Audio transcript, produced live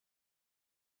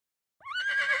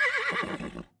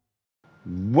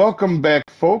Welcome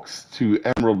back, folks, to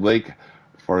Emerald Lake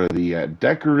for the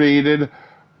decorated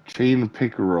chain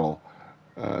pickerel,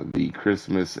 the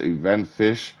Christmas event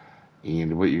fish.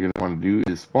 And what you're going to want to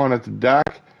do is spawn at the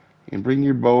dock and bring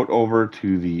your boat over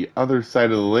to the other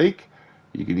side of the lake.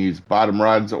 You can use bottom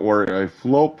rods or a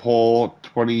float pole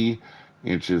 20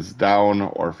 inches down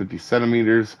or 50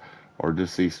 centimeters, or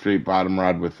just a straight bottom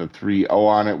rod with a 3-0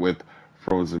 on it with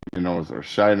frozen minnows or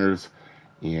shiners.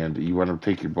 And you want to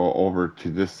take your boat over to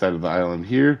this side of the island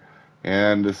here,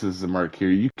 and this is the mark here.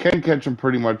 You can catch them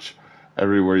pretty much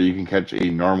everywhere. You can catch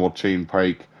a normal chain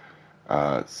pike,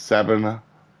 7.4,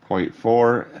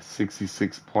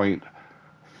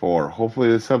 66.4. Hopefully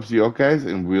this helps you out, guys,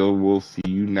 and we'll see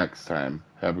you next time.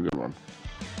 Have a good one.